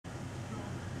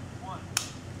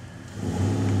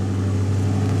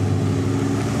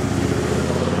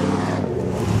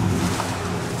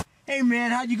Hey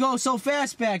man, how'd you go so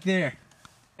fast back there?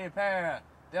 Hey, pair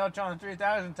of Deltron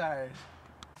 3000 tires.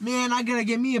 Man, I gotta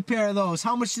get me a pair of those.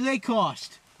 How much do they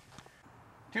cost?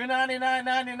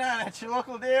 $299.99 at your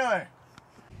local dealer.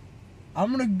 I'm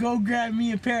gonna go grab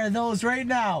me a pair of those right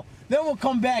now. Then we'll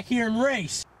come back here and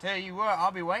race. Tell you what,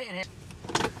 I'll be waiting here.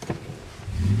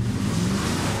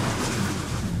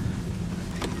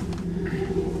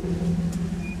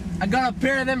 I got a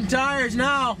pair of them tires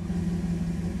now. Okay.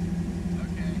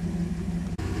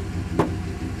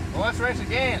 Well, let's race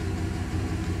again.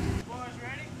 Boys,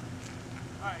 ready?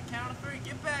 Alright, count of three.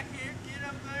 Get back here. Get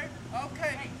up there.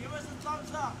 Okay, hey, give us a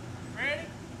thumbs up. Ready?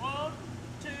 1,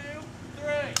 2,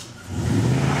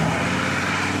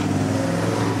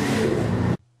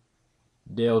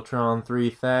 3. Deltron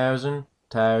 3000,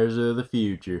 tires of the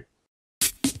future.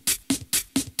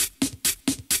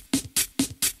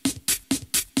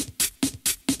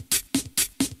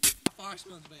 Fire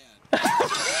smells bad.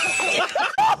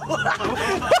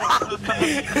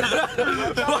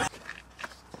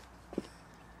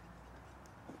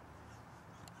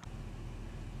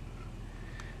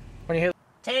 When you hear,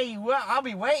 tell you what, I'll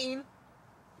be waiting.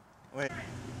 Wait.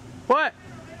 What?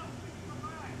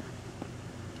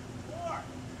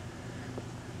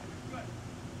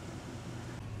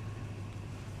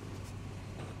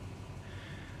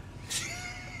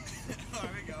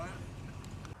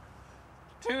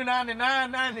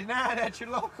 $299.99 at your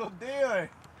local dealer.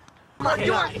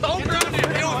 Don't ground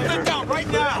it. It'll flip out right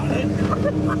now.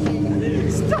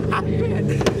 Stop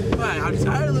it! I'm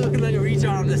tired of looking like a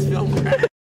retard on this film.